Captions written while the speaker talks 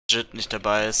Jit nicht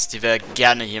dabei ist. Die wäre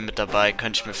gerne hier mit dabei,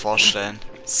 könnte ich mir vorstellen.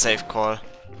 Safe Call.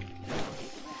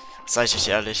 Sag ich euch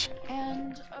ehrlich.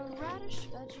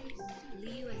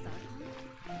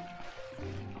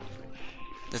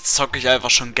 Jetzt zocke ich einfach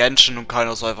schon Genshin und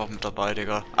keiner ist einfach mit dabei,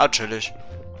 Digga. Ah, chillig.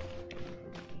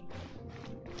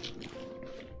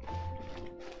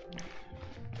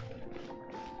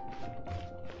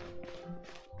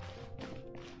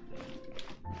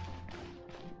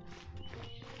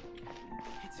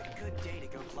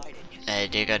 Ey,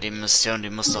 Digga, die Mission, die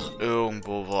muss doch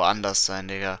irgendwo woanders sein,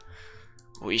 Digga.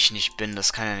 Wo ich nicht bin.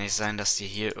 Das kann ja nicht sein, dass die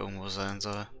hier irgendwo sein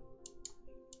soll.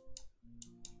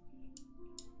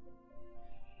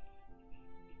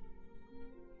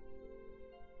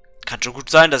 Kann schon gut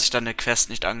sein, dass ich dann eine Quest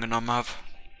nicht angenommen habe.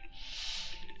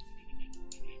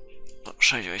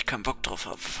 Wahrscheinlich, weil ich keinen Bock drauf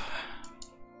habe.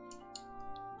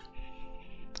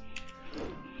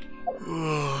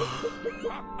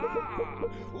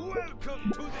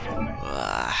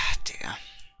 Digga.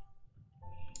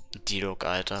 Dialog,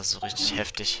 Alter, so richtig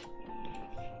heftig.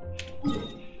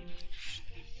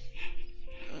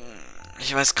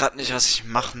 Ich weiß gerade nicht, was ich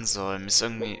machen soll. Mir ist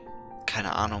irgendwie,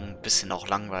 keine Ahnung, ein bisschen auch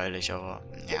langweilig, aber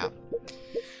ja.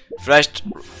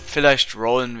 Vielleicht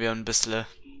rollen wir ein bisschen.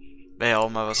 Wäre ja auch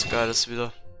mal was Geiles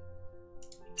wieder.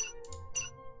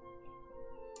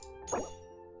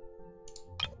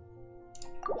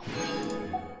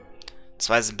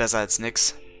 Zwei sind besser als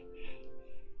nix.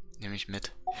 Nehme ich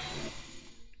mit.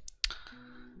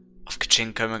 Auf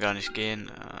Chillig können wir gar nicht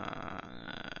gehen.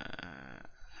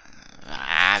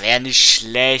 Wäre nicht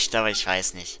schlecht, aber ich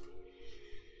weiß nicht.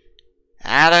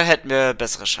 Da hätten wir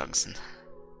bessere Chancen.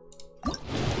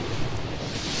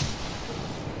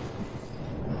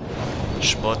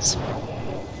 Schmutz.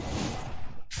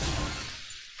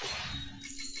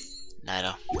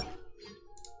 Leider.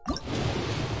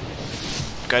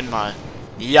 Gönn mal.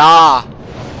 Ja!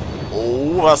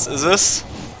 Oh, was ist es?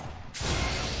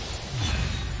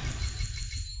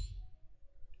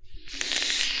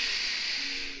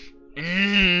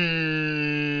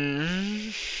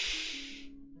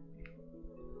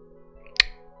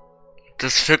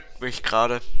 Das fickt mich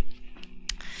gerade.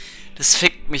 Das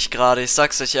fickt mich gerade, ich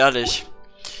sag's euch ehrlich.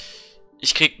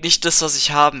 Ich krieg nicht das, was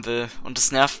ich haben will. Und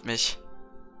das nervt mich.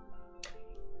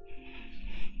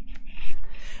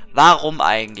 Warum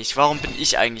eigentlich? Warum bin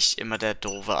ich eigentlich immer der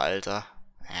Doofe, Alter?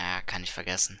 Ja, kann ich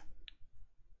vergessen.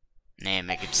 Nee,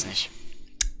 mehr gibt's nicht.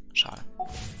 Schade.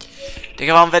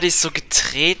 Digga, warum werde ich so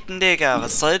getreten, Digga?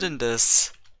 Was soll denn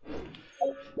das?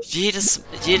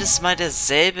 Jedes Mal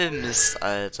derselbe Mist,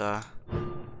 Alter.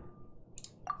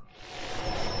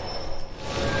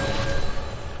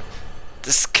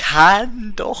 Das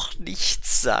kann doch nicht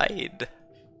sein.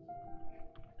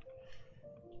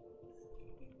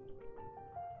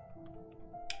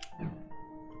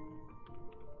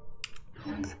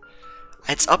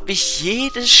 Als ob ich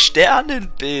jedes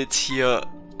Sternenbild hier...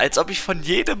 Als ob ich von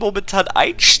jedem momentan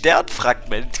ein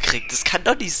Sternfragment krieg. Das kann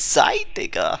doch nicht sein,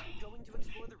 Digga.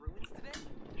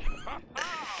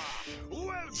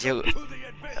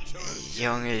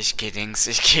 Junge, ich geh Dings.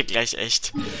 Ich geh gleich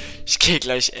echt.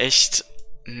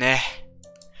 Ne.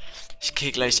 Ich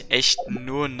geh gleich echt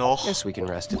nur noch.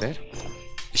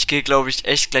 Ich geh, glaube ich,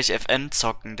 echt gleich FN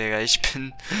zocken, Digga. Ich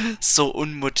bin so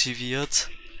unmotiviert.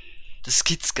 Das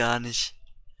gibt's gar nicht.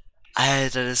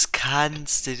 Alter, das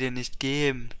kannst du dir nicht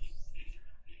geben.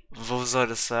 Wo soll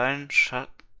das sein?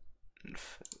 Schatten.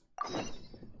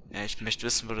 Ja, ich möchte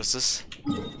wissen, wo das ist.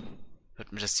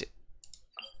 Wird mir das hier...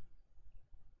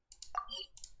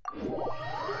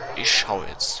 Ich schau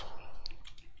jetzt.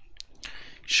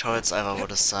 Ich schau jetzt einfach, wo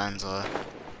das sein soll.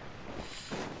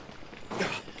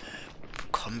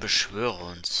 Komm, beschwöre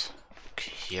uns.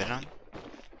 Okay, hier lang.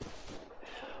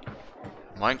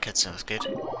 Moin, Kätzchen, was geht?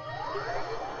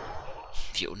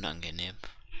 Wie unangenehm.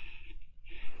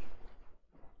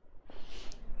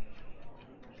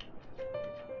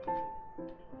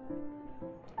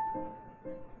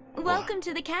 Welcome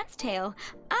to the Cat's Tail.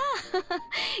 Ah,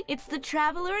 it's the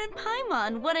Traveler in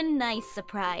Paimon. What a nice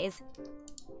surprise.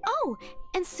 Oh,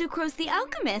 and Sucrose the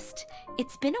Alchemist.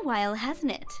 It's been a while,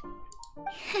 hasn't it?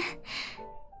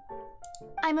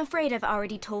 I'm afraid I've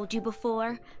already told you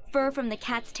before. Fur from the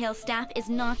Cat's Tail staff is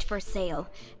not for sale,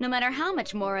 no matter how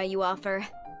much Mora you offer.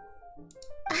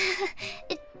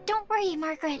 Don't worry,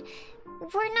 Margaret.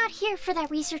 We're not here for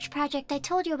that research project I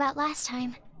told you about last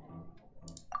time.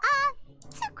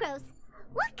 Sucrose,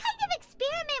 what kind of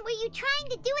experiment were you trying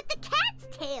to do with the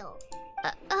cat's tail?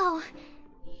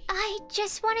 I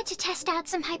just wanted to test out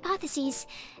some hypotheses,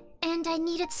 and I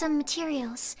needed some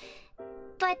materials.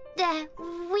 But,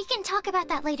 we can talk about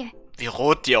that later. Wie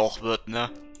rot die auch wird,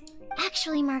 ne?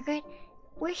 Actually, Margaret,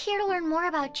 we're here to learn more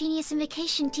about Genius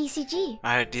Invocation TCG.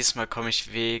 Diesmal komme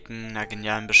ich wegen einer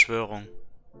genialen Beschwörung.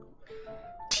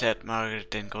 Klärt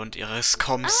Margaret den Grund ihres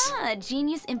Kommens. Ah,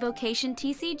 Genius Invocation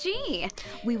TCG.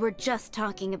 We were just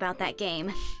talking about that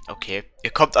game. Okay.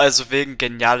 Ihr kommt also wegen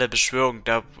geniale Beschwörung.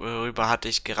 Darüber hatte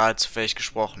ich gerade zufällig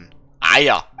gesprochen. Ah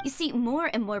ja. You see,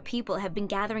 more and more people have been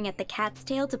gathering at the Cat's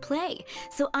Tail to play.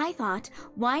 So I thought,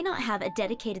 why not have a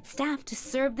dedicated staff to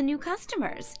serve the new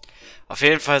customers? Auf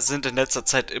jeden Fall sind in letzter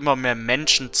Zeit immer mehr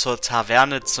Menschen zur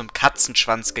Taverne zum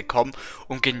Katzenschwanz gekommen,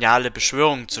 um geniale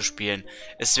Beschwörungen zu spielen.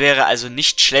 Es wäre also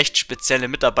nicht schlecht, spezielle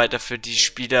Mitarbeiter für die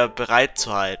Spieler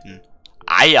bereitzuhalten.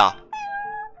 Ah ja.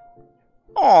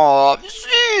 Oh,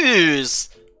 wie süß.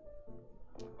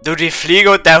 Du, die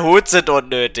Fliege und der Hut sind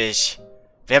unnötig.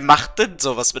 Wer macht denn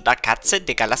sowas mit einer Katze?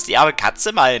 Digga, lass die arme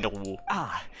Katze mal in Ruhe.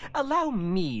 Allow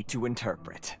me to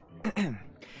interpret.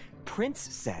 Prince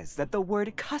says that the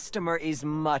word customer is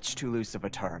much too loose of a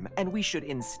term, and we should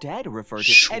instead refer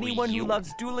to anyone who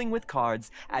loves dueling with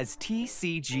cards as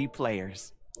TCG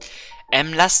players.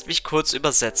 Lasst mich kurz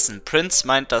übersetzen. Prince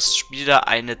meint, dass Spieler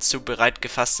eine zu breit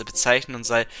gefasste Bezeichnung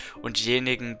sei und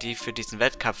diejenigen, die für diesen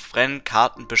Wettkampf rennen,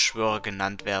 Kartenbeschwörer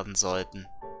genannt werden sollten.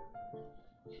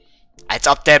 Als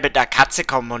ob der mit einer Katze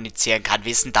kommunizieren kann.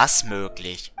 Wie ist denn das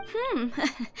möglich?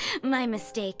 My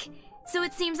mistake. So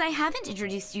it seems I haven't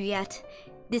introduced you yet.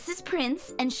 This is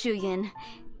Prince and Shuyin.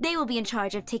 They will be in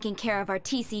charge of taking care of our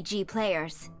TCG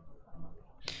players.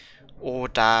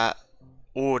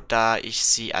 Da ich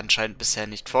sie anscheinend bisher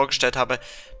nicht vorgestellt habe.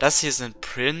 Das hier sind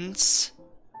Prince.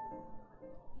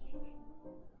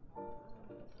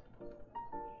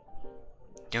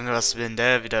 Junge, was will denn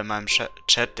der wieder in meinem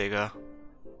Chat, Digga?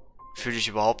 Fühle ich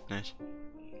überhaupt nicht.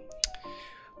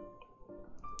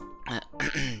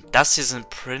 Das hier sind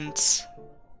Prince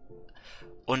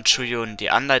und Chuyun, die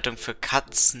Anleitung für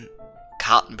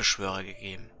Kartenbeschwörer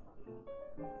gegeben.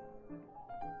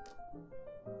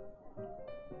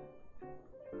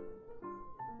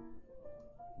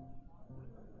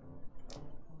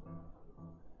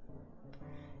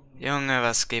 Junge,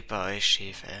 was geht bei euch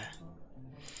schief, ey?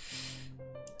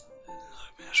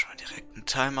 Drück mir schon mal direkt einen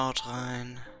Timeout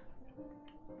rein.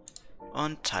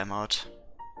 Und Timeout.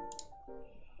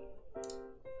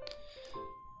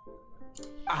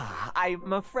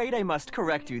 I'm afraid I must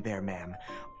correct you there, ma'am.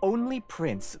 Only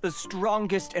Prince, the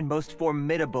strongest and most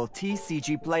formidable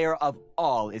TCG player of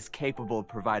all, is capable of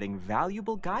providing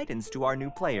valuable guidance to our new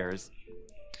players.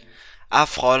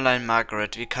 Fräulein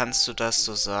Margaret, wie kannst du das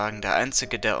so sagen? Der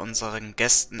Einzige, der unseren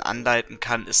Gästen anleiten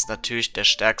kann, ist natürlich der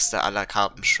stärkste aller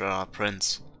Kartenbeschwörer,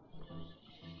 Prince.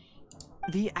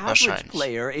 The average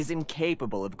player is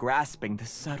incapable of grasping the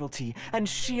subtlety and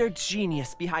sheer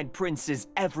genius behind Prince's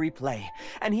every play,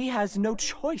 and he has no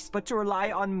choice but to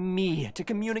rely on me to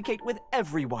communicate with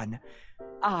everyone.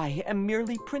 I am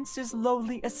merely Prince's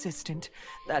lowly assistant,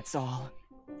 that's all.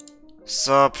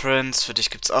 So, Prince, für dich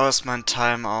gibt's auch erstmal ein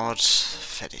Timeout.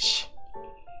 Fertig.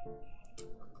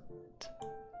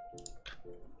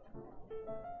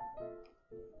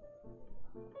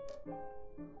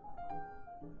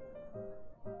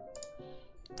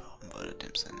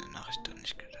 Dem seine Nachricht dann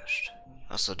nicht gelöscht.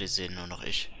 Achso, die sehen nur noch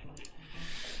ich.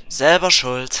 Selber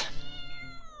schuld.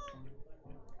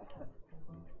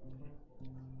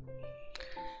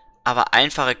 Aber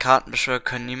einfache Kartenbeschwörer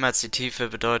können niemals die tiefe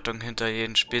Bedeutung hinter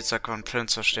jedem Spielzeug von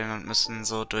Prince verstehen und müssen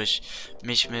so durch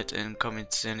mich mit ihnen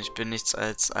kommunizieren. Ich bin nichts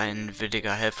als ein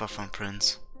williger Helfer von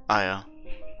Prince. Ah ja.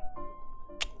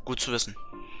 Gut zu wissen.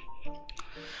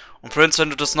 Und Prince, wenn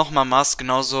du das nochmal machst,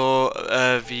 genauso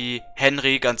wie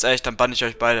Henry, ganz ehrlich, dann bann ich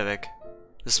euch beide weg.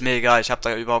 Ist mir egal, ich hab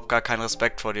da überhaupt gar keinen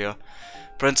Respekt vor dir.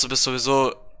 Prince, du bist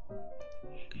sowieso...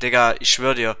 Digga, ich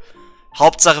schwör dir.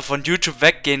 Hauptsache von YouTube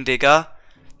weggehen, Digga.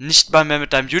 Nicht mal mehr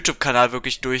mit deinem YouTube-Kanal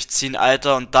wirklich durchziehen,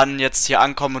 Alter. Und dann jetzt hier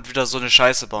ankommen und wieder so eine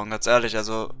Scheiße bauen, ganz ehrlich.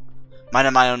 Also,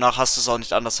 meiner Meinung nach hast du es auch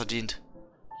nicht anders verdient.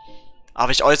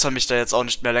 Aber ich äußere mich da jetzt auch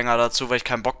nicht mehr länger dazu, weil ich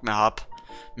keinen Bock mehr hab,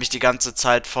 mich die ganze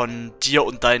Zeit von dir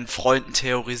und deinen Freunden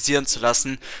terrorisieren zu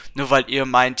lassen, nur weil ihr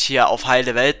meint, hier auf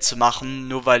heile Welt zu machen,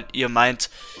 nur weil ihr meint,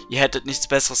 ihr hättet nichts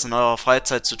Besseres in eurer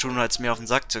Freizeit zu tun, als mir auf den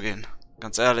Sack zu gehen.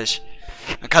 Ganz ehrlich.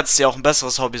 Dann kannst du dir auch ein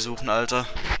besseres Hobby suchen, Alter.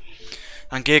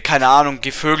 Dann geh, keine Ahnung,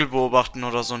 geh Vögel beobachten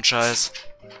oder so ein Scheiß.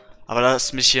 Aber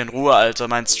lass mich hier in Ruhe, Alter,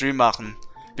 meinen Stream machen.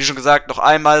 Wie schon gesagt, noch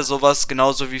einmal sowas,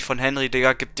 genauso wie von Henry,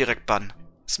 Digga, gib direkt Bann.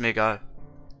 Ist mir egal.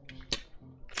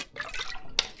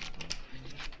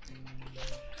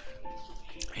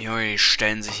 Junge, die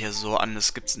stellen sich hier so an,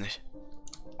 das gibt's nicht.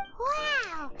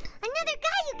 Wow, another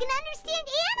guy who can understand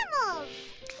animals.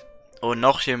 Oh,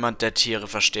 noch jemand, der Tiere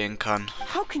verstehen kann.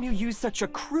 How can you use such a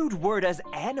crude word as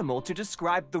animal to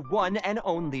describe the one and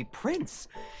only prince?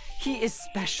 He is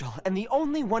special and the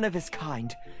only one of his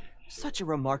kind. Such a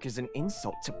remark is an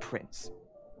insult to Prince.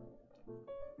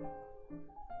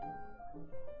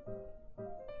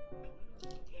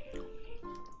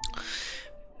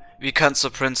 Wie kannst du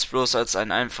Prince bloß als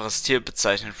ein einfaches Tier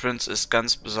bezeichnen? Prince ist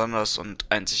ganz besonders und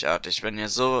einzigartig. Wenn ihr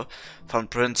so von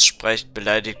Prince sprecht,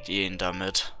 beleidigt ihr ihn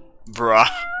damit. Bruh.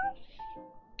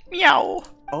 Miau.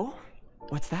 Oh?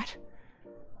 What's that?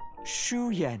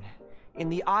 Shuyen. In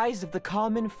the eyes of the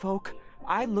common folk,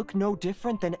 I look no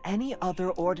different than any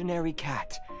other ordinary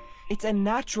cat. It's a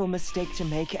natural mistake to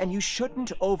make and you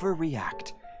shouldn't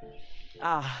overreact.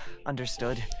 Ah,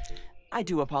 understood. I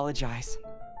do apologize.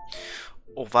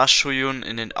 Oh, was, Shuyun?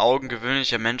 In den Augen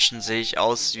gewöhnlicher Menschen sehe ich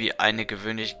aus wie eine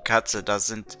gewöhnliche Katze. Da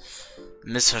sind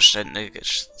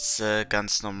Missverständnisse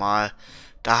ganz normal.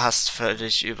 Da hast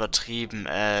völlig übertrieben.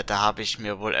 Da habe ich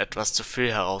mir wohl etwas zu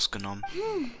viel herausgenommen.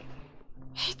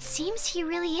 It seems he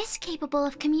really is capable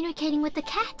of communicating with the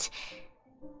cat.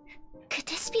 Could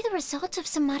this be the result of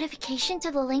some modification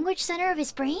to the language center of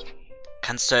his brain?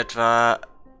 Kannst du etwa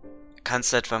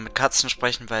mit Katzen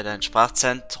sprechen, weil dein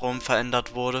Sprachzentrum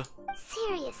verändert wurde?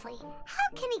 Seriously, how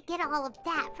can he get all of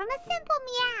that from a simple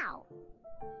meow?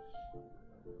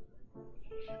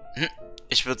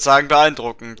 Ich würde sagen,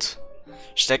 beeindruckend.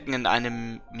 Stecken in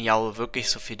einem Miau wirklich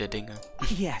so viele Dinge?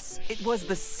 Yes, it was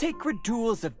the sacred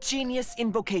duels of genius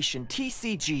invocation,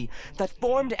 TCG, that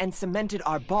formed and cemented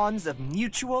our bonds of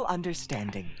mutual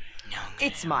understanding.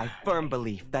 It's my firm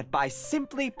belief that by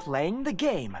simply playing the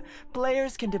game,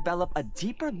 players can develop a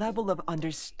deeper level of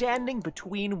understanding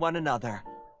between one another.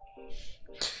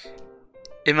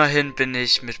 Immerhin bin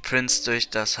ich mit Prince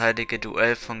durch das heilige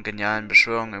Duell von genialen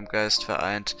Beschwörungen im Geist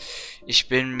vereint. Ich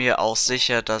bin mir auch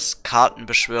sicher, dass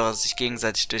Kartenbeschwörer sich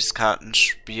gegenseitig durchs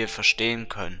Kartenspiel verstehen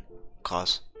können.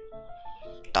 Krass.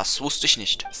 Das wusste ich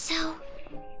nicht. So,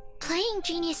 playing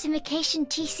Genius Invocation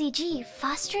TCG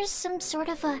fosters some sort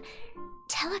of a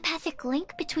telepathic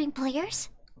link between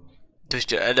players? Durch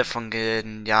Duelle von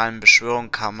genialen Beschwörungen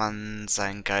kann man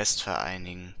seinen Geist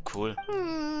vereinigen. Cool.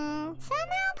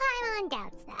 Somehow Paimon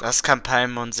doubts that. Das kann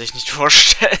Paimon sich nicht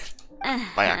vorstellen.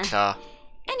 War ja klar.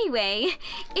 Anyway,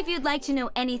 if you'd like to know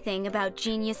anything about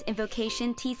Genius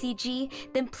Invocation TCG,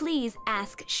 then please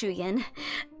ask Shuyen,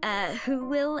 who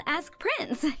will ask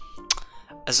Prince.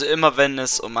 Also immer wenn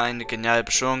es um eine geniale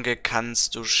Beschwörung geht,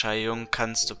 kannst du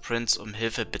Prince um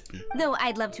Hilfe bitten. Though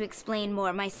I'd love to explain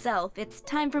more myself, it's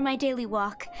time for my daily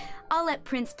walk. I'll let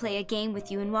Prince play a game with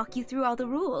you and walk you through all the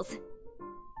rules.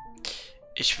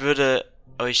 Ich würde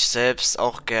euch selbst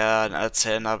auch gern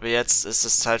erzählen, aber jetzt ist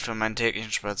es Zeit für meinen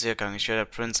täglichen Spaziergang. Ich werde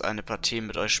Prince eine Partie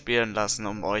mit euch spielen lassen,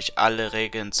 um euch alle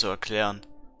Regeln zu erklären.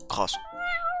 Krass.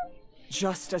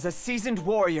 Just as a seasoned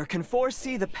warrior can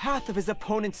foresee the path of his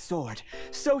opponent's sword,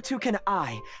 so too can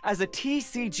I, as a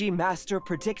TCG master,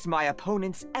 predict my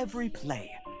opponent's every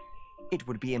play. It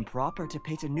would be improper to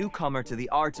pit a newcomer to the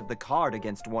art of the card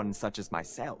against one such as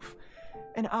myself,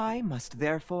 and I must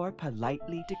therefore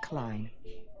politely decline.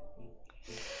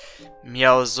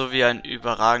 Miau, so wie ein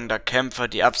überragender Kämpfer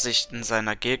die Absichten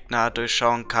seiner Gegner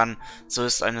durchschauen kann, so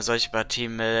ist eine solche Partie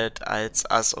mit als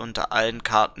Ass unter allen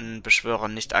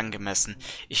Kartenbeschwörern nicht angemessen.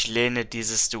 Ich lehne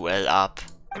dieses Duell ab.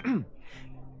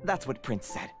 That's what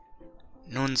Prince said.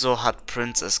 Nun, so hat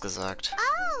Prince es gesagt.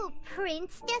 Oh,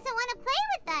 Prince doesn't want to play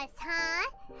with us, huh?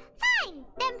 Fine,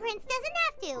 then Prince doesn't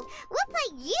have to. We'll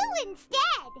play you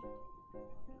instead.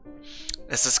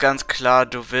 Es ist ganz klar,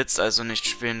 du willst also nicht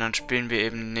spielen, dann spielen wir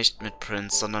eben nicht mit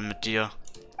Prince, sondern mit dir.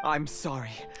 I'm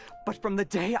sorry, but from the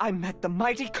day I met the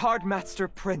mighty card master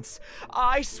Prince,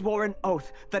 I swore an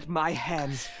oath that my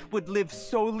hands would live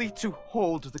solely to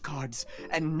hold the cards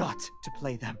and not to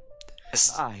play them.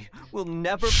 I will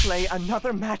never play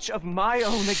another match of my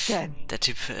own again. Der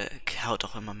Typ haut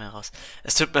auch immer mehr raus.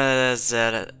 Es tut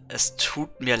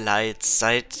mir leid,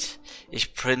 seit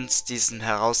ich Prince, diesem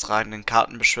herausragenden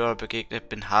Kartenbeschwörer, begegnet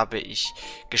bin, habe ich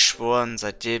geschworen,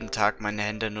 seit jedem Tag meine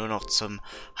Hände nur noch zum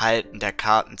Halten der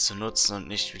Karten zu nutzen und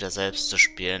nicht wieder selbst zu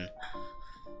spielen.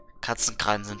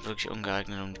 Katzenkrallen sind wirklich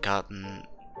ungeeignet,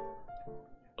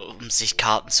 um sich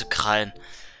Karten zu krallen.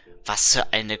 Was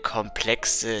für eine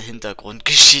komplexe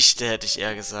Hintergrundgeschichte, hätte ich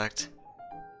eher gesagt.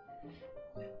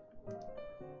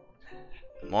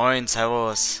 Moin,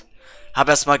 servus. Hab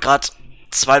erstmal grad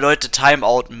 2 Leute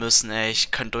timeouten müssen, ey. Ich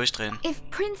kann durchdrehen. If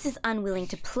Prince is unwilling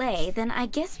to play, then I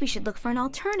guess we should look for an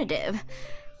alternative.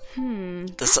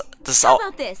 Das ist How auch...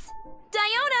 about this?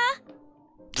 Diona!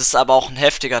 Das ist aber auch ein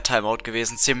heftiger Timeout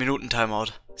gewesen. 10 Minuten Timeout.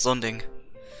 So ein Ding.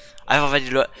 Einfach weil die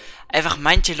Leute... Einfach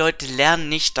manche Leute lernen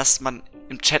nicht, dass man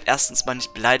im Chat erstens mal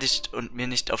nicht beleidigt und mir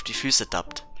nicht auf die Füße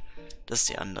tappt. Das ist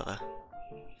die andere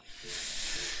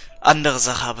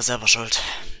Sache, aber selber schuld.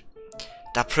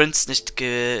 Da Prince nicht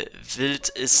gewillt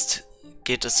ist,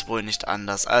 geht es wohl nicht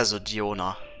anders. Also,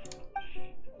 Diona.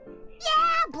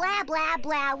 Yeah, blah, blah,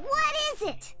 blah. What is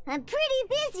it? I'm pretty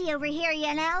busy over here,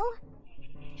 you know?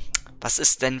 Was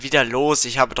ist denn wieder los?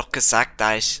 Ich habe doch gesagt,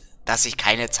 dass ich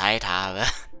keine Zeit habe.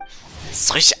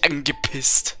 Ist richtig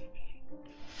angepisst.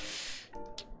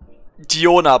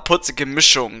 Diona, putzige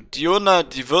Mischung. Diona,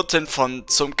 die Wirtin von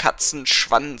Zum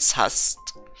Katzenschwanz, hasst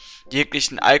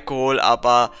jeglichen Alkohol,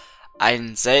 aber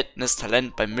ein seltenes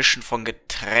Talent beim Mischen von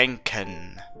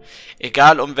Getränken.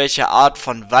 Egal um welche Art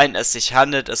von Wein es sich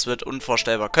handelt, es wird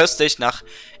unvorstellbar köstlich, nach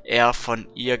er von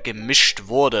ihr gemischt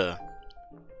wurde.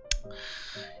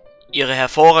 Ihre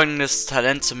hervorragendes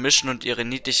Talent zum Mischen und ihre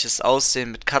niedliches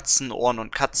Aussehen mit Katzenohren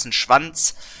und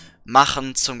Katzenschwanz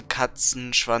machen Zum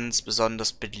Katzenschwanz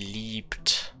besonders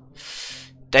beliebt.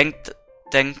 Denk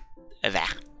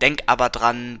aber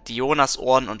dran, Dionas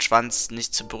Ohren und Schwanz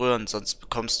nicht zu berühren, sonst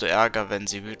bekommst du Ärger, wenn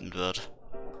sie wütend wird.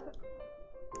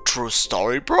 True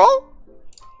story, bro?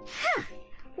 Huh.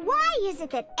 Why is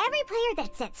it that every player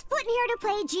that sets foot in here to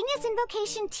play Genius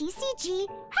Invocation TCG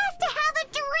has to have a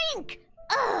drink?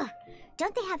 Ugh!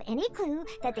 Don't they have any clue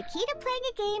that the key to playing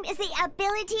a game is the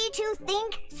ability to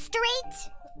think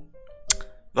straight?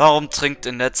 Warum trinkt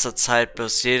in letzter Zeit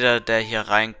bloß jeder, der hier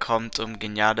reinkommt, um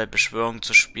geniale Beschwörungen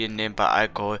zu spielen, nebenbei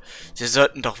Alkohol? Sie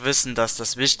sollten doch wissen, dass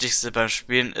das Wichtigste beim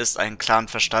Spielen ist, einen klaren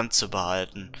Verstand zu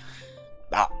behalten.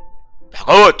 Ja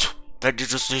gut. Wenn die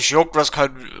das nicht juckt, was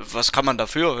kann man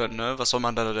dafür, ne? Was soll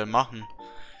man da denn machen?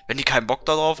 Wenn die keinen Bock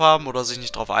darauf haben oder sich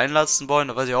nicht drauf einlassen wollen,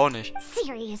 dann weiß ich auch nicht.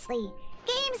 Seriously,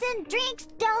 games and drinks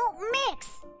don't mix.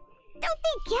 Don't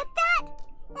they get that?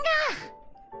 Ugh.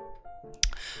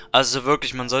 Also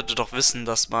wirklich, man sollte doch wissen,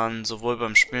 dass man sowohl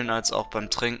beim Spielen als auch beim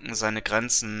Trinken seine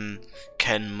Grenzen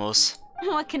kennen muss.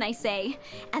 What can I say?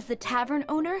 As the tavern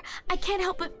owner, I can't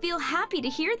help but feel happy to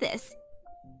hear this.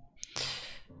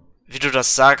 Wie du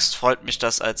das sagst, freut mich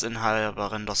das als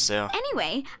Inhaberin doch sehr.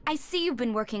 Anyway, I see you've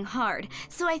been working hard,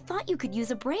 so I thought you could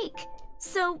use a break.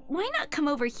 So why not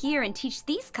come over here and teach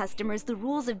these customers the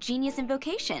rules of Genius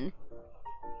Invocation?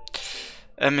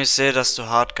 Ich sehe, dass du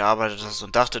hart gearbeitet hast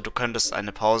und dachte, du könntest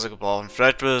eine Pause gebrauchen.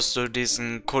 Vielleicht würdest du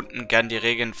diesen Kunden gern die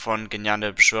Regeln von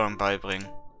genialer Beschwörung beibringen.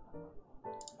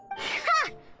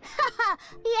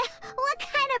 Yeah, what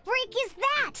kind of break is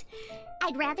that?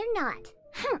 I'd rather not.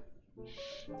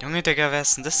 Junge, Digga, wer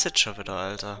ist denn das jetzt schon wieder,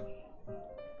 Alter?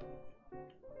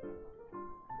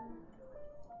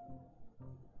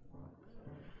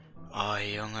 Oh,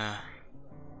 Junge.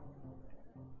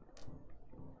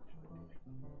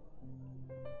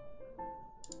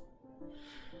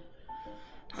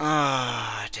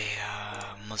 Ah,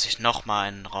 Digga. Muss ich nochmal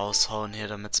einen raushauen hier,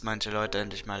 damit manche Leute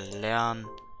endlich mal lernen.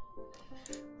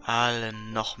 Alle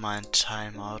nochmal ein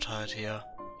Timeout halt hier.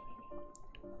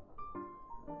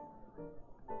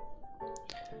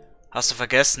 Hast du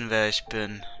vergessen, wer ich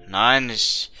bin? Nein,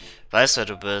 ich weiß, wer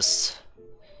du bist.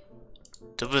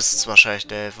 Du bist wahrscheinlich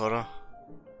Dave, oder?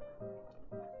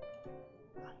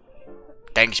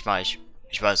 Denke ich mal, ich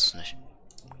weiß es nicht.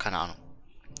 Keine Ahnung.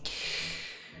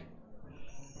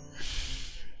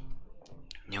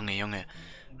 Junge.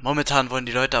 Momentan wollen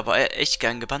die Leute aber echt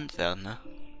gern gebannt werden, ne?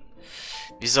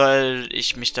 Wie soll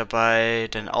ich mich dabei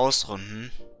denn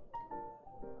ausrunden?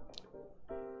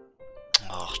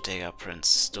 Och, Digga,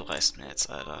 Prince, du reißt mir jetzt,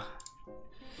 Alter.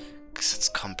 Du bist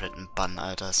jetzt komplett ein Bann,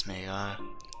 Alter, ist mir egal.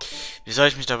 Wie soll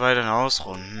ich mich dabei denn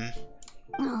ausrunden?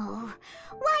 Oh,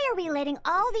 why are we letting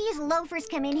all these loafers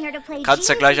come in here to play? Kannst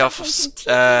ja gleich auf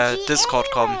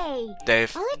Discord kommen, Dave.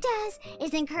 All it does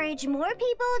is encourage more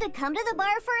people to come to the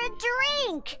bar for a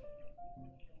drink.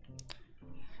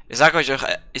 Ich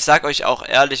sag euch auch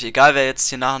ehrlich, egal wer jetzt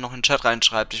hier nachher noch in den Chat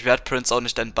reinschreibt, ich werde Prince auch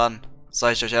nicht entbannen.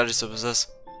 Sag ich euch ehrlich, so wie es ist.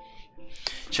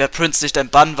 Ich werde Prince nicht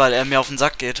entbannen, weil er mir auf den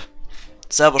Sack geht.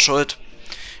 Selber schuld.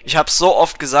 Ich habe so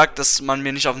oft gesagt, dass man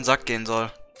mir nicht auf den Sack gehen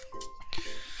soll.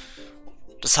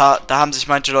 Da haben sich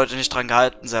manche Leute nicht dran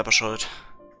gehalten, selber schuld.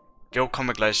 Jo, kommen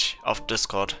wir gleich auf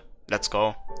Discord. Let's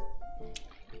go.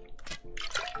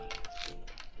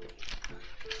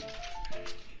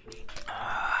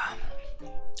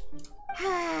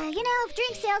 You know, if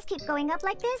drink sales keep going up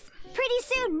like this, pretty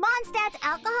soon Mondstadt's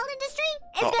alcohol industry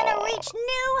is gonna reach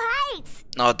new heights.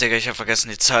 Oh, Digga, ich habe vergessen,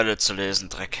 die Zeile zu lesen,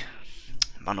 Dreck.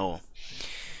 Mano.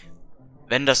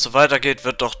 Wenn das so weitergeht,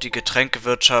 wird doch die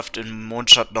Getränkewirtschaft in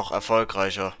Mondstadt noch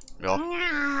erfolgreicher. Ja.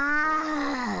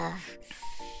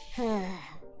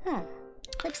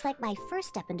 The Looks like my first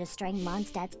step in destroying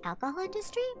Mondstadt's alcohol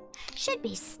industry should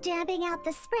be stamping out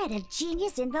the spread of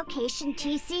Genius Invocation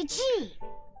TCG.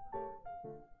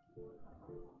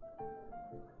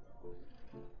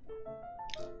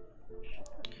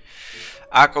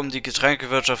 Arg, um die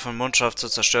Getränkewirtschaft von Mondstadt zu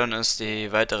zerstören, ist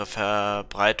die weitere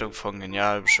Verbreitung von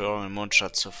genialen Beschwörungen in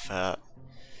Mondstadt zu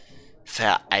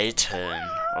vereiteln.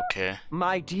 Okay.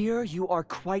 My dear, you are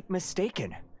quite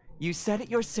mistaken. You said it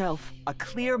yourself, a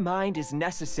clear mind is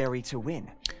necessary to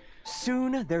win.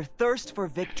 Soon, their thirst for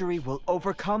victory will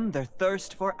overcome their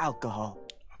thirst for alcohol.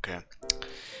 Okay.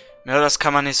 Ja, das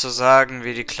kann man nicht so sagen,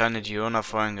 wie die kleine Diona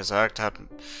vorhin gesagt hat.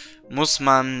 Muss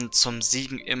man zum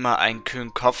Siegen immer einen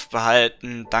kühlen Kopf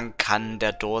behalten, dann kann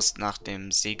der Durst nach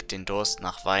dem Sieg den Durst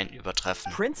nach Wein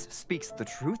übertreffen. Prince speaks the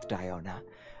truth, Diona.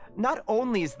 Not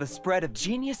only is the spread of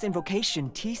Genius Invocation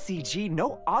TCG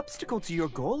no obstacle to your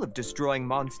goal of destroying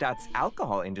Mondstadt's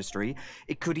alcohol industry,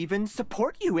 it could even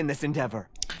support you in this endeavor.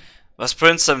 Was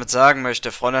Prince damit sagen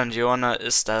möchte, Fräulein Diona,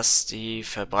 ist, dass die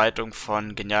Verbreitung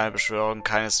von genialen Beschwörungen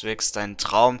keineswegs deinen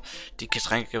Traum, die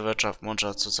Getränkewirtschaft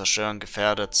Mondstadt zu zerstören,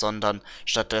 gefährdet, sondern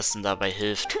stattdessen dabei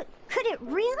hilft. Could it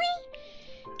really?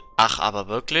 Ach, aber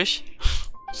wirklich?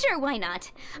 Sure, why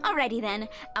not? Alrighty then.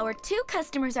 Our 2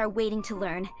 customers are waiting to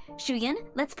learn. Shuyan,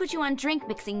 let's put you on drink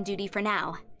mixing duty for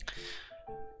now.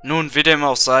 Nun, wie dem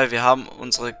auch sei, wir haben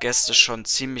unsere Gäste schon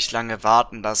ziemlich lange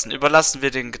warten lassen. Überlassen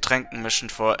wir den Getränkenmischen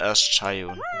vorerst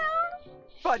Chayun.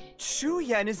 But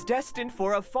Shuyan is destined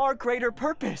for a far greater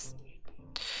purpose.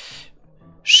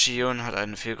 Chayun hat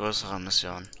eine viel größere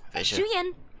Mission. Welche?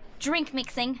 Shuyan, drink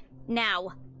mixing,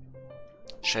 now.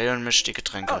 Chayun mischt die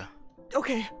Getränke. Oh,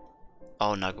 okay.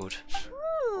 Oh, na gut.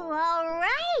 Ooh, all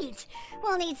right.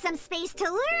 We'll need some space to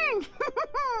learn.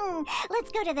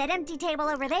 Let's go to that empty table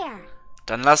over there.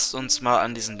 Dann lasst uns mal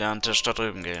an diesen leeren Tisch da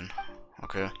drüben gehen.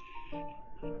 Okay.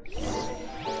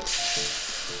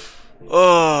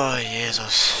 Oh,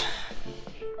 Jesus.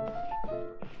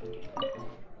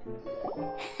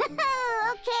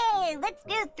 Okay, let's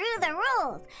go through the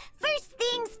rules. First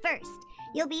things first.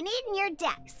 You'll be needing your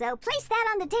deck, so place that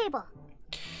on the table.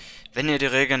 Wenn ihr die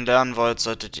Regeln lernen wollt,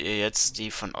 solltet ihr jetzt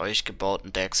die von euch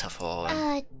gebauten Decks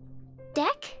hervorholen.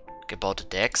 Deck? Gebaute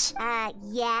Decks?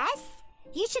 Yes.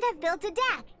 You should have built a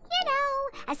deck. You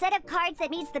know, a set of cards that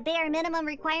meets the bare minimum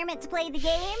requirement to play the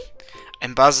game.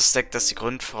 Ein Basisdeck, das die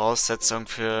Grundvoraussetzung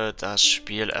für das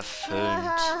Spiel erfüllt.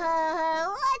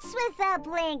 What's with the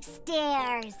blank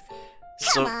stares?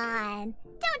 So, Come on.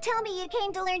 Don't tell me you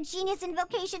came to learn Genius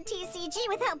Invocation TCG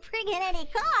without bringing any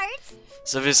cards.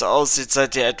 so wie es aussieht,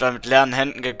 seid ihr etwa mit leeren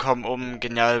Händen gekommen, um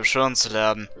genial beschwören zu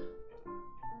lernen.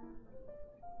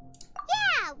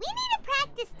 Yeah, we need a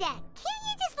practice deck. Can't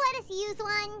you just let us use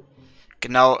one?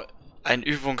 Genau, ein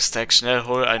Übungsdeck. Schnell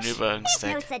hol ein There's no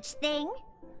Übungsdeck. such thing.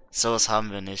 Sowas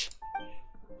haben wir nicht.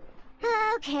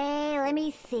 Okay, let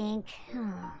me think.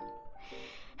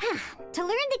 To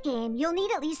learn the game, you'll need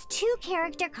at least 2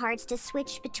 character cards to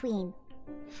switch between.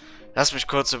 Lass mich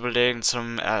kurz überlegen.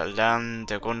 Zum Erlernen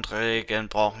der Grundregeln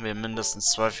brauchen wir mindestens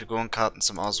 2 Figurenkarten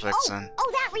zum Auswechseln.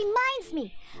 Oh, that reminds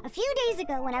me. A few days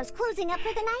ago when I was closing up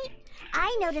for the night, I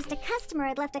noticed a customer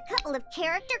had left a couple of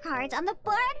character cards on the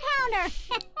bar counter.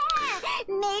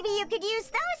 Maybe you could use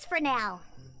those for now.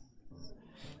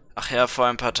 Ach ja, vor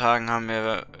ein paar Tagen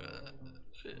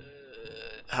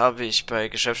habe ich bei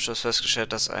Geschäftsschluss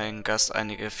festgestellt, dass ein Gast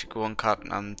einige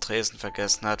Figurenkarten am Tresen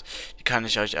vergessen hat. Die kann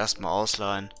ich euch erstmal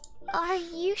ausleihen. Are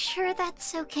you sure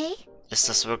that's okay? Ist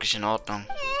das wirklich in Ordnung?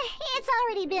 It's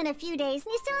already been a few days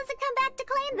and he still hasn't come back to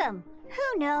claim them.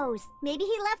 Who knows? Maybe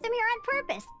he left them here on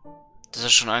purpose. Das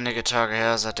ist schon einige Tage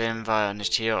her, seitdem war er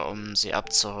nicht hier, um sie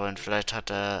abzuholen. Vielleicht hat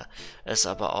er es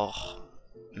aber auch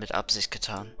mit Absicht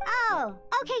getan. Oh,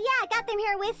 okay, yeah, I got them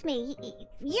here with me.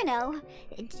 You know,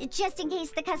 just in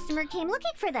case the customer came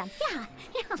looking for them.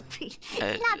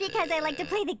 Yeah, not because I like to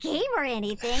play the game or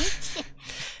anything.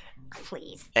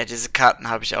 Please. Diese Karten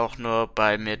habe ich auch nur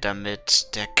bei mir,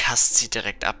 damit der Gast sie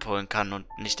direkt abholen kann und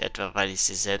nicht etwa, weil ich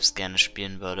sie selbst gerne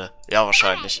spielen würde. Ja,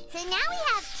 wahrscheinlich. So now we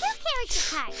have 2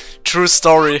 character cards. True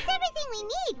Story. That's everything we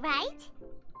need, right?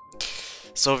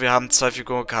 So, wir haben 2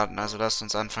 Figurenkarten, also lasst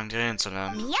uns anfangen, die Regeln zu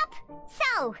lernen. Yep.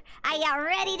 So, are you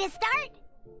ready to start?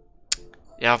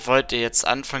 Ja, wollt ihr jetzt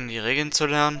anfangen, die Regeln zu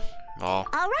lernen? Ja.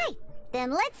 All right,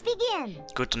 then let's begin.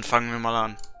 Gut, dann fangen wir mal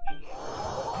an.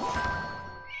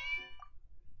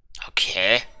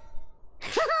 Okay.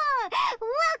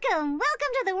 Welcome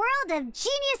to the world of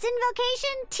Genius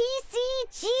Invocation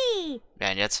TCG. Wer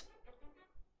denn jetzt?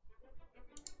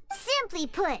 Simply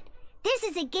put, this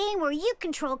is a game where you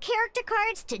control character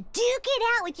cards to duke it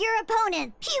out with your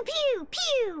opponent. Pew, pew,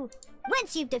 pew.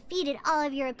 Once you've defeated all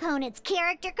of your opponent's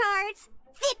character cards,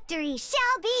 victory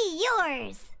shall be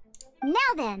yours!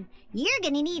 Now then, you're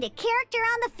gonna need a character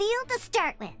on the field to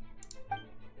start with.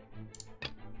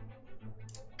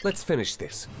 Let's finish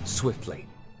this, swiftly.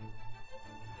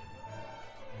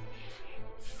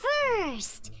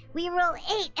 First, we roll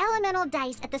 8 elemental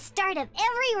dice at the start of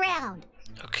every round.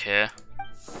 Okay.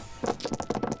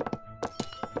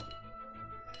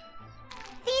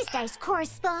 These dice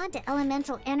correspond to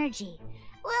elemental energy.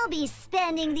 We'll be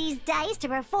spending these dice to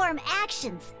perform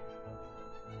actions.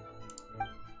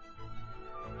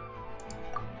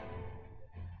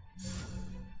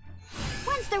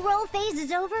 Once the roll phase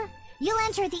is over, you'll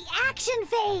enter the action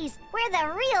phase, where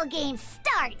the real game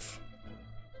starts.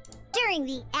 During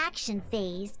the action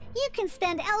phase, you can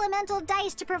spend elemental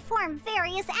dice to perform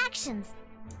various actions.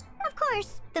 Of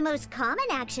course, the most common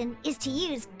action is to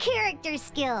use character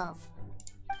skills.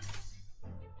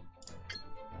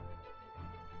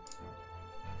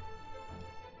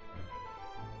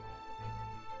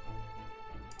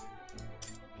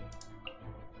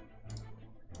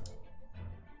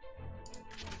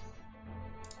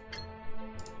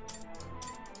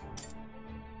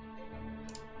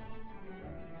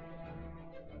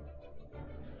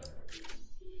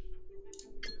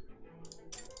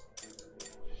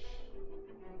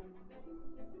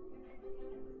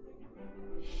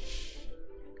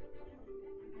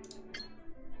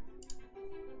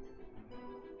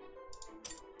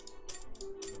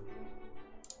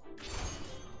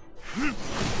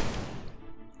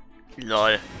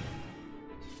 Lol.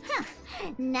 Huh,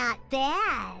 not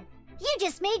bad. You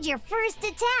just made your first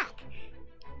attack.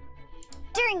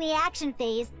 During the action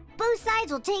phase, both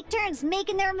sides will take turns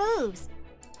making their moves.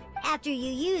 After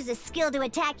you use a skill to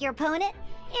attack your opponent,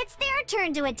 it's their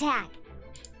turn to attack.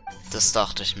 Das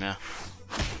dachte ich mir.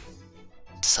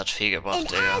 Das hat viel gebracht, And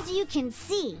Digga. as you can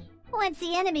see, once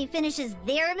the enemy finishes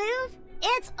their move,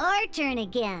 it's our turn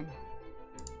again.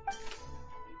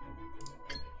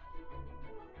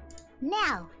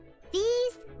 Now,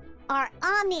 these are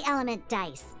Omni-Element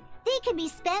dice. They can be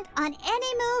spent on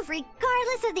any move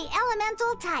regardless of the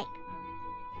elemental type.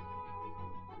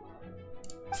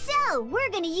 So, we're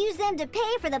gonna use them to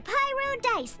pay for the pyro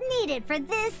dice needed for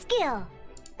this skill.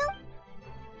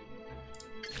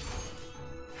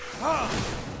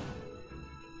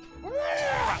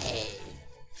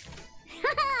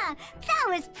 That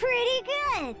was pretty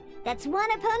good! That's one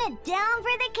opponent down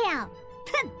for the count.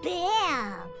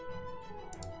 Bam!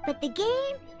 But the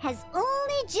game has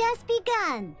only just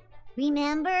begun.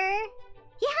 Remember?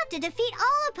 You have to defeat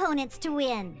all opponents to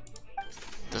win.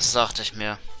 Das dachte ich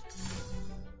mir.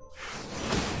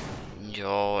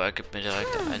 Jo, er gibt mir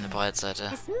direkt eine Breitseite.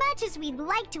 As much as we'd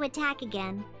like to attack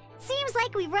again, seems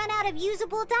like we've run out of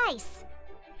usable dice.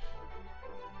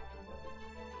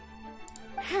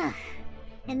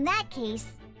 In that case,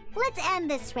 let's end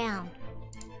this round.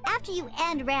 After you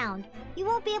end round, you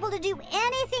won't be able to do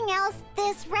anything else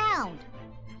this round.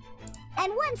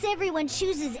 And once everyone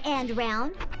chooses end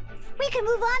round, we can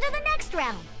move on to the next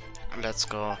round. Let's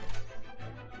go.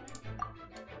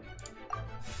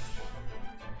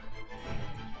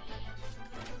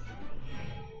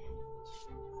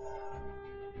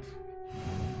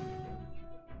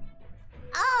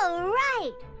 All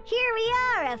right, here we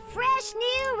are, a fresh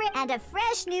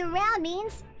new round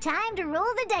means time to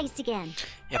roll the dice again.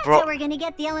 Ja, That's Bro. how we're gonna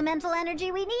get the elemental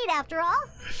energy we need after all.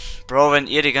 Bro, wenn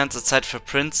ihr die ganze Zeit für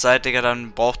Prince seid, Digga,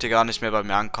 dann braucht ihr gar nicht mehr bei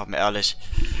mir ankommen, ehrlich.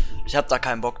 Ich hab da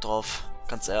keinen Bock drauf,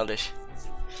 ganz ehrlich.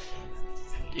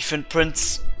 Ich finde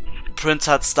Prince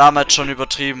hat's damals schon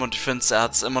übertrieben und ich finde, er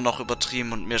hat's immer noch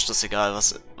übertrieben und mir ist das egal,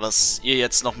 was ihr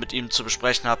jetzt noch mit ihm zu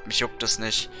besprechen habt, mich juckt das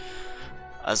nicht.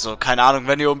 Also, keine Ahnung,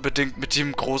 wenn ihr unbedingt mit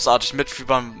ihm großartig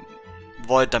mitfiebern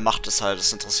wollt, dann macht es halt,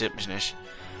 das interessiert mich nicht.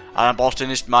 Aber dann braucht ihr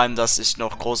nicht meinen, dass ich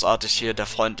noch großartig hier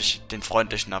den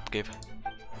Freundlichen abgebe.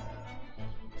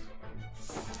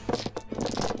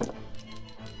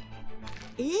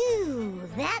 Ooh,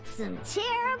 that's some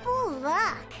terrible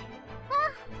luck.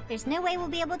 Well, there's no way we'll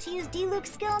be able to use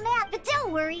D-Luke's skill now, but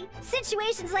don't worry.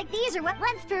 Situations like these are what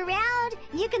once per round,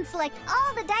 you can select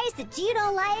all the dice that you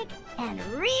don't like and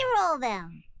re-roll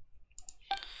them.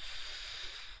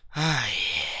 Ah,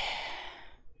 yeah.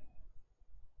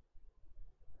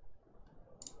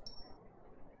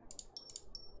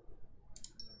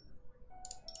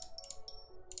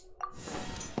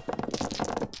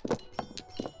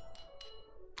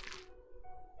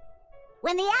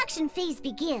 When the action phase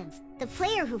begins, the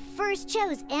player who first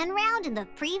chose end round in the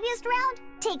previous round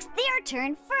takes their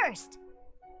turn first.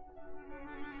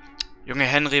 Junge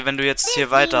Henry, wenn du jetzt This hier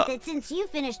means weiter... that since you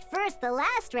finished first the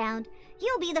last round,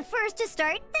 you'll be the first to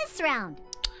start this round.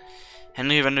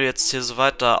 Henry, wenn du jetzt hier so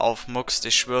weiter aufmuckst,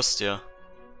 ich schwör's dir.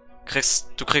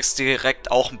 Du kriegst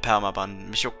direkt auch einen Permaban.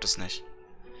 Mich juckt es nicht.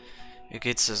 Wie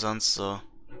geht's dir sonst so?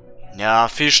 Ja,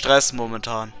 viel Stress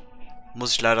momentan.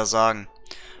 Muss ich leider sagen.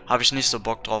 Habe ich nicht so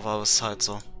Bock drauf, aber es ist halt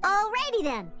so. Alrighty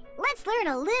then. Let's learn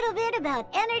a little bit about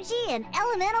energy and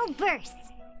elemental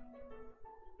bursts.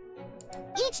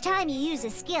 Each time you use a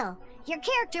skill, your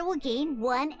character will gain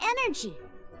 1 energy.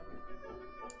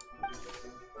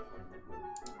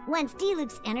 Once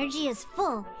Diluc's energy is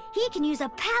full, he can use a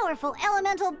powerful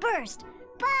elemental burst.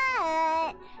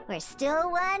 But we're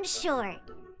still 1 short.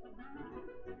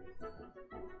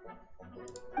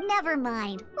 Never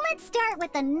mind. Let's start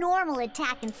with the normal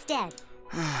attack instead.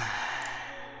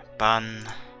 Bann.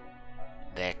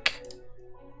 Weg.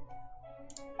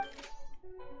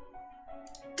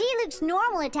 Diluc's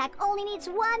normal attack only needs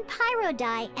 1 pyro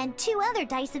die and 2 other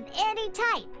dice of any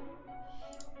type.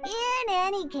 In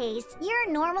any case,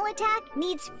 your normal attack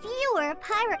needs fewer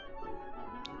pyro...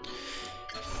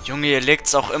 Junge, ihr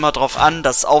legt's auch immer drauf an,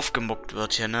 dass aufgemuckt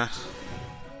wird hier, ne?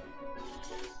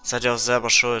 Seid ihr auch selber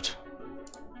schuld.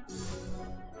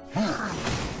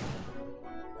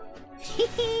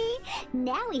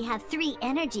 Now we have 3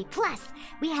 energy, plus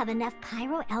we have enough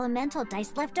pyro elemental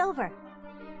dice left over.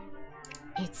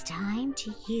 It's time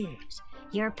to use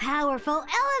your powerful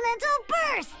elemental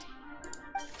burst!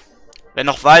 Wer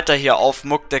noch weiter hier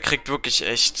aufmuckt, der kriegt wirklich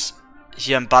echt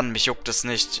hier einen Bann. Mich juckt es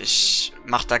nicht. Ich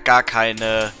mach da gar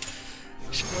keine...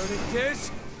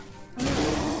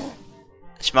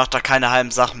 Ich mach da keine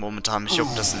halben Sachen momentan. Mich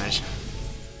juckt es nicht.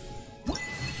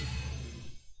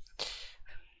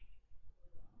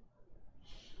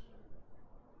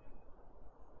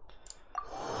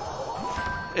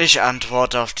 Ich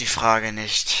antworte auf die Frage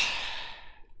nicht.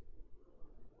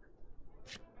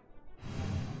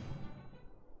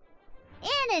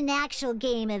 In an actual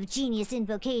game of Genius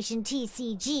Invocation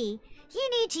TCG, you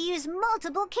need to use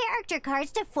multiple character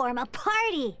cards to form a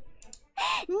party.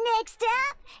 Next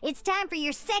up, it's time for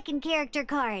your second character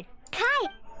card, Kai.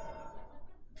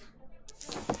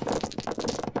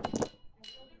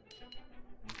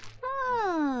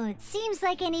 Oh, it seems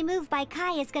like any move by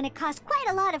Kai is going to cost quite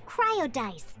a lot of cryo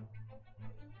dice.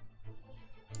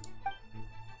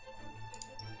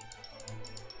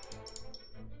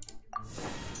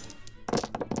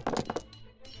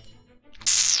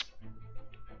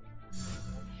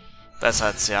 Besser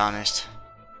als ja nicht.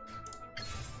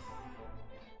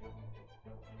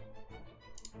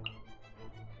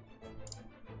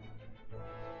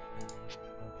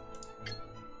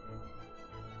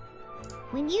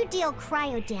 When you deal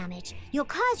cryo damage, you'll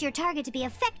cause your target to be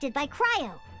affected by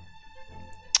cryo.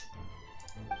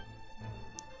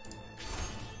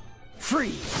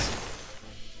 Freeze!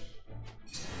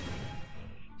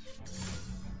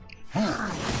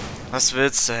 Was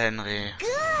willst du, Henry?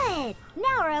 Good!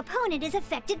 Now our opponent is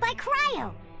affected by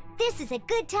cryo. This is a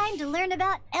good time to learn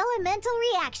about elemental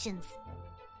reactions.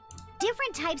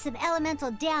 Different types of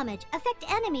elemental damage affect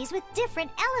enemies with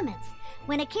different elements.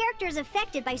 When a character is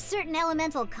affected by certain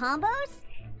elemental combos,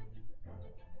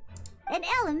 an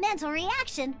elemental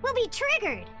reaction will be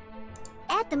triggered.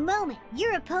 At the moment,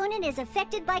 your opponent is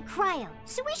affected by cryo,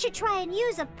 so we should try and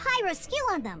use a pyro skill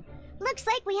on them. Looks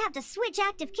like we have to switch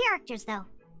active characters, though.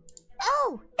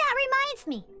 Oh, that reminds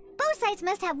me. Both sides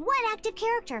must have 1 active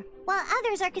character, while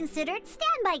others are considered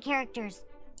standby characters.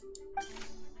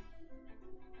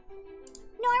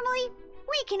 Normally,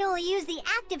 we can only use the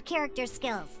active character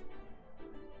skills.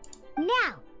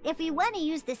 Now, if we want to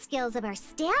use the skills of our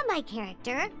standby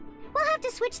character, we'll have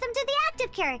to switch them to the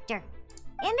active character.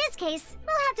 In this case,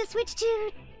 we'll have to switch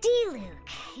to Diluc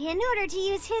in order to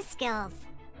use his skills.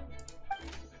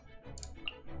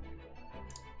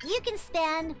 You can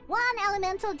spend 1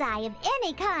 elemental die of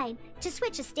any kind to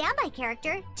switch a standby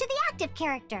character to the active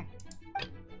character.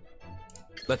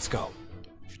 Let's go.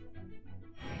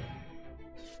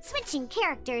 Switching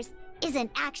characters is an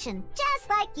action just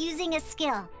like using a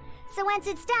skill. So once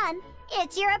it's done,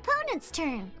 it's your opponent's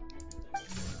turn.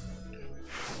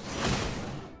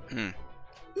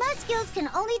 Most skills can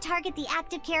only target the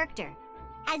active character.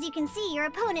 As you can see, your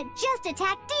opponent just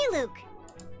attacked Diluc.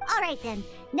 Alright then,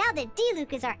 now that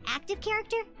Diluc is our active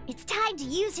character, it's time to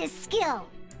use his skill.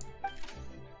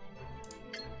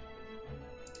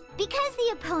 Because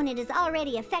the opponent is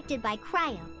already affected by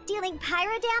cryo, dealing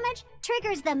pyro damage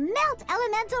triggers the Melt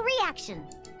Elemental reaction.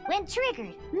 When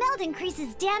triggered, Melt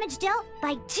increases damage dealt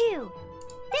by 2.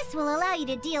 This will allow you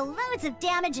to deal loads of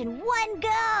damage in one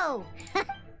go!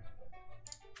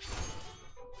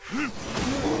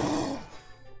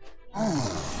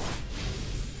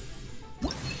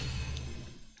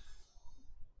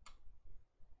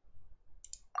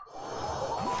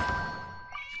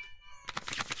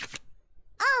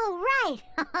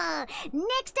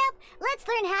 Next up, let's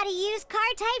learn how to use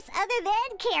card types other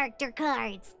than character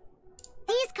cards.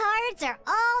 These cards are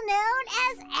all known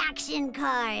as action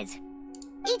cards.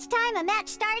 Each time a match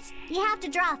starts, you have to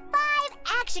draw 5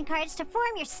 action cards to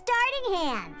form your starting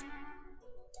hand.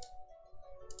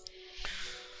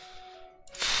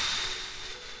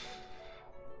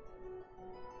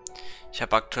 Ich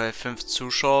habe aktuell 5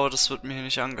 Zuschauer, das wird mir hier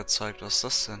nicht angezeigt. Was ist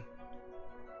das denn?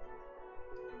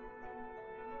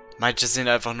 Manche sehen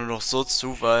einfach nur noch so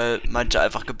zu, weil manche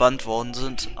einfach gebannt worden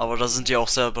sind. Aber da sind die auch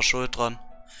selber schuld dran.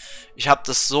 Ich habe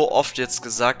das so oft jetzt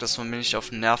gesagt, dass man mir nicht auf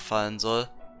den Nerv fallen soll.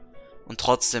 Und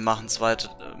trotzdem machen es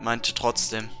manche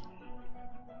trotzdem.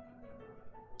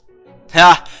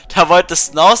 Ja, da wolltest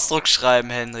du einen Ausdruck schreiben,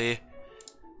 Henry.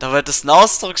 Da wolltest du einen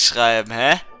Ausdruck schreiben,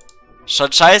 hä?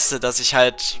 Schon scheiße, dass ich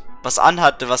halt was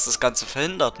anhatte, was das Ganze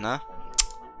verhindert, ne?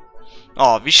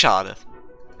 Oh, wie schade.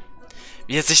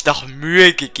 Wie er sich doch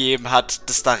Mühe gegeben hat,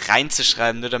 das da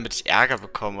reinzuschreiben, nur damit ich Ärger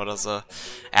bekomme oder so.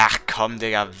 Ach komm,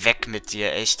 Digga, weg mit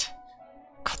dir, echt.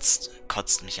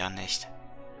 Kotzt mich an, echt.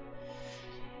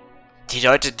 Die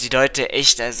Leute,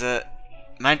 echt, also...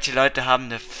 Manche Leute haben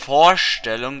eine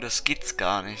Vorstellung, das gibt's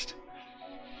gar nicht.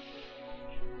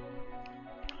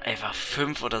 Einfach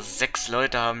 5 oder 6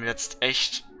 Leute haben jetzt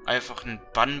echt einfach einen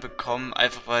Bann bekommen,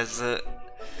 einfach weil sie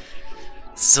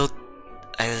so...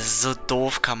 Also so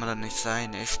doof kann man doch nicht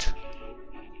sein, echt.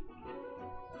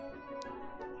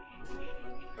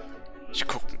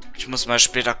 Ich muss mal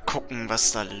später gucken,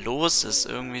 was da los ist.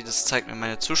 Irgendwie, das zeigt mir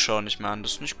meine Zuschauer nicht mehr an.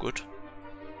 Das ist nicht gut.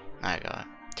 Na egal.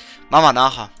 Machen wir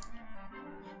nachher.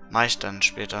 Mach ich dann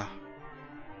später.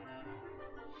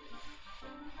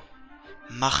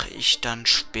 Mach ich dann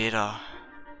später.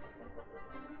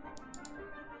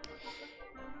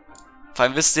 Vor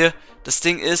allem wisst ihr, das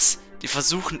Ding ist, die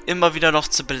versuchen immer wieder noch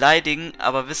zu beleidigen,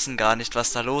 aber wissen gar nicht,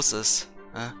 was da los ist.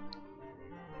 Ja?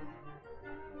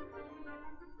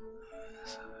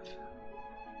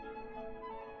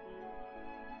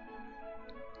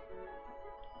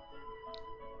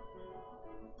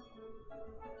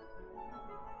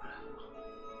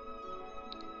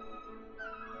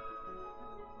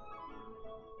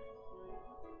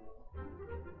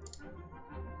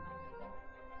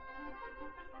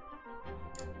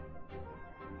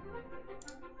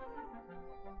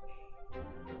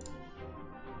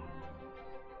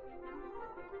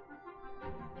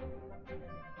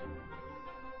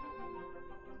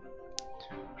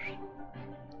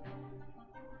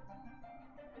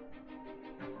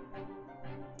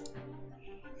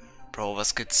 Bro,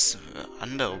 was gibt's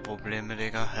andere Probleme,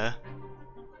 Digga? Hä?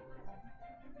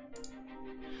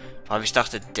 Vor allem, ich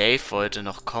dachte, Dave wollte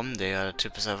noch kommen, Digga. Der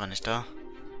Typ ist einfach nicht da.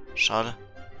 Schade.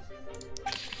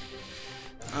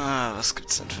 Ah, was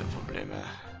gibt's denn für Probleme?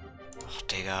 Ach,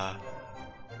 Digga.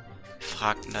 Wir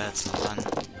fragten da jetzt noch an.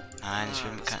 Nein, ich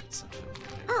will mir keinen...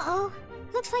 Uh-oh.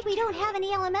 Looks like we don't have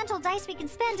any elemental dice we can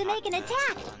spend to make an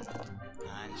attack.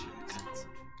 Nein, ich will mir keinen...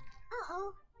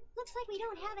 Uh-oh. Looks like we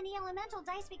don't have any elemental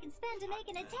dice we can spend to make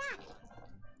an attack.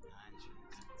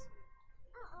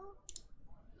 Uh-oh.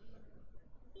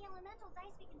 The elemental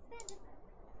dice we can spend to...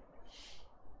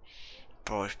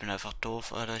 Bro, ich bin einfach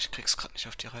doof, Alter. Ich krieg's grad nicht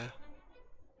auf die Reihe.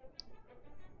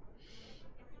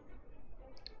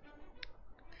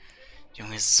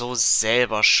 Junge, ist so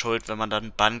selber schuld, wenn man dann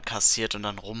ein Band kassiert und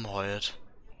dann rumheult.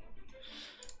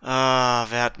 Ah,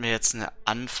 wer hat mir jetzt eine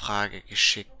Anfrage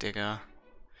geschickt, Digga?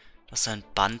 Dass er ein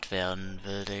Band werden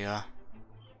will, Digga.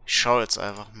 Ich schau jetzt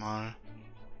einfach mal.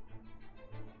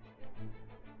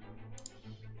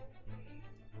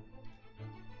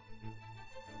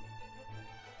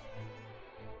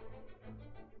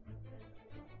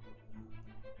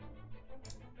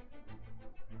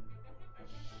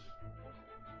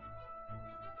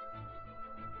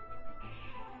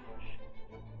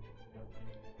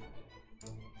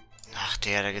 Ach,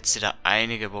 Digga, da gibt's wieder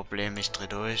einige Probleme. Ich dreh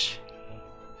durch.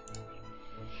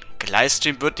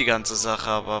 Gelivestreamt wird die ganze Sache,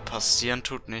 aber passieren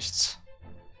tut nichts.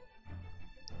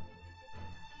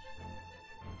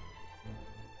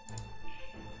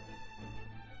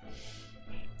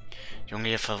 Junge,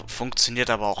 hier funktioniert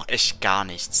aber auch echt gar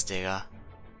nichts, Digga.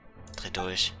 Dreh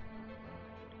durch.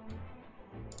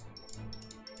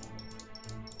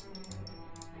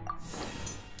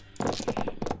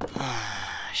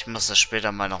 Ich muss das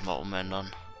später mal nochmal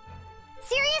umändern.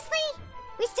 Seriously?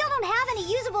 We still don't have any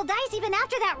usable dice even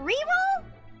after that reroll?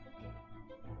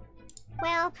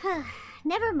 Well,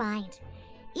 never mind.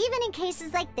 Even in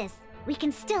cases like this, we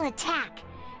can still attack.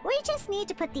 We just need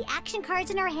to put the action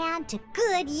cards in our hand to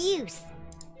good use.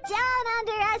 Don't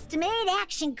underestimate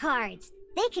action cards.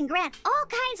 They can grant all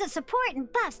kinds of support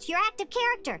and buffs to your active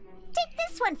character. Take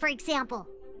this one, for example.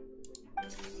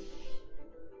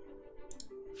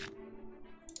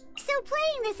 So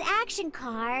playing this action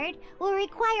card will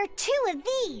require 2 of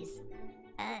these.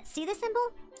 See the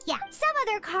symbol? Yeah, some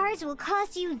other cards will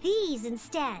cost you these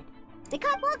instead.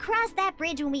 We'll cross that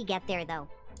bridge when we get there, though.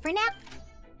 For now...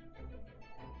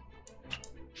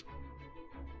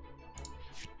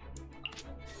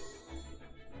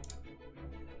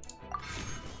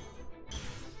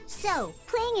 So,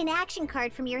 playing an action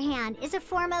card from your hand is a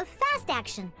form of fast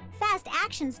action. Fast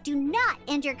actions do not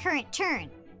end your current turn.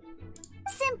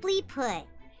 Simply put,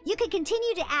 you can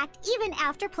continue to act even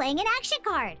after playing an action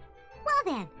card. Well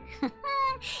then,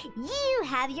 you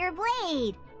have your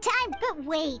blade. Time, but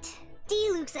wait.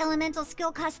 D-Luke's elemental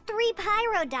skill costs 3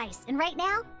 pyro dice, and right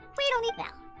now, we don't need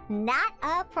that. Not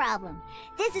a problem.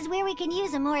 This is where we can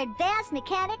use a more advanced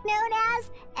mechanic known as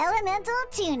elemental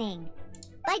tuning.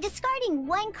 By discarding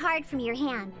 1 card from your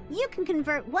hand, you can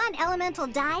convert 1 elemental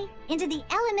die into the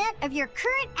element of your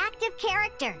current active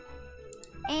character.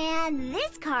 And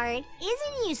this card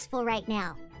isn't useful right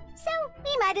now, so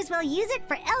we might as well use it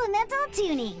for elemental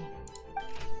tuning.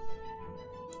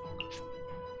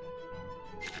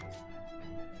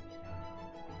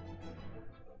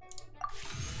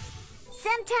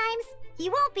 Sometimes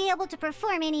you won't be able to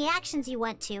perform any actions you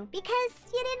want to because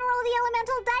you didn't roll the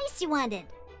elemental dice you wanted.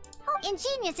 In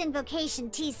Genius Invocation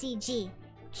TCG,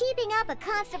 keeping up a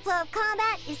constant flow of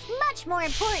combat is much more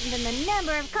important than the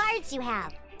number of cards you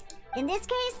have. In this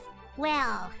case,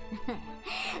 well,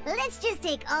 let's just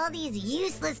take all these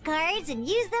useless cards and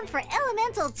use them for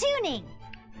elemental tuning.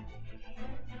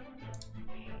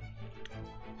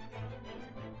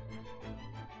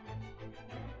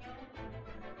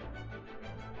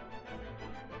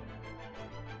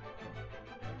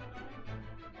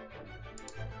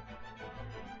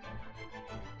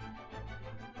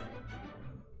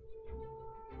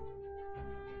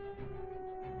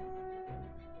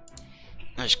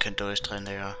 Ich könnte durchdrehen,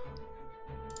 Digga.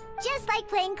 Just like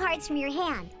playing cards from your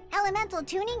hand, elemental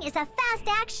tuning is a fast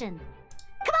action.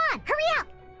 Come on, hurry up!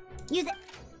 Use it.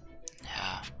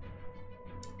 Ja.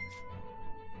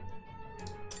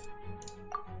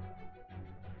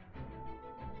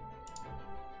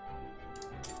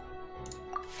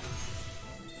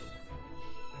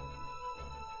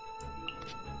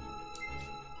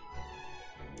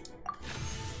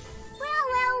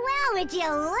 Well, would you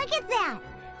look at that?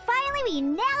 Finally, we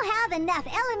now have enough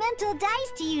elemental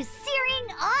dice to use Searing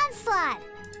Onslaught!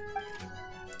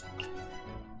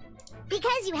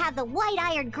 Because you have the White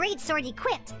Iron Greatsword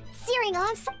equipped, Searing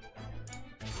Onslaught...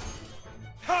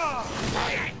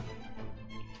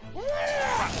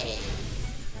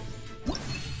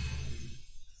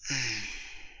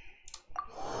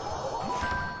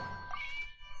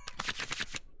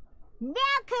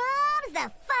 Now comes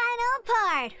the final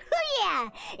part! Hoo-yeah!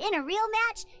 In a real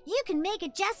match, you can make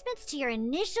adjustments to your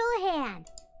initial hand.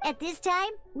 At this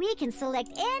time, we can select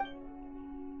in...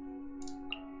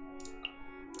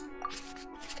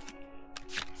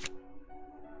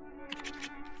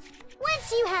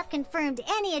 Once you have confirmed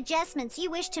any adjustments you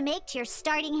wish to make to your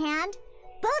starting hand,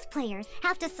 both players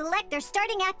have to select their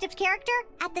starting active character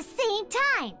at the same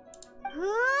time.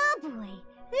 Oh boy,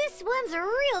 this one's a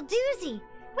real doozy.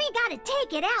 We gotta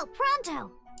take it out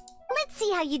pronto. Let's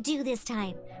see how you do this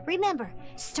time. Remember,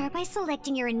 start by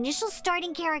selecting your initial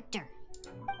starting character.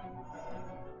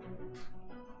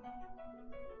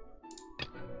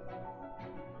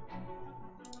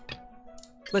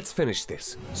 Let's finish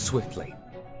this swiftly.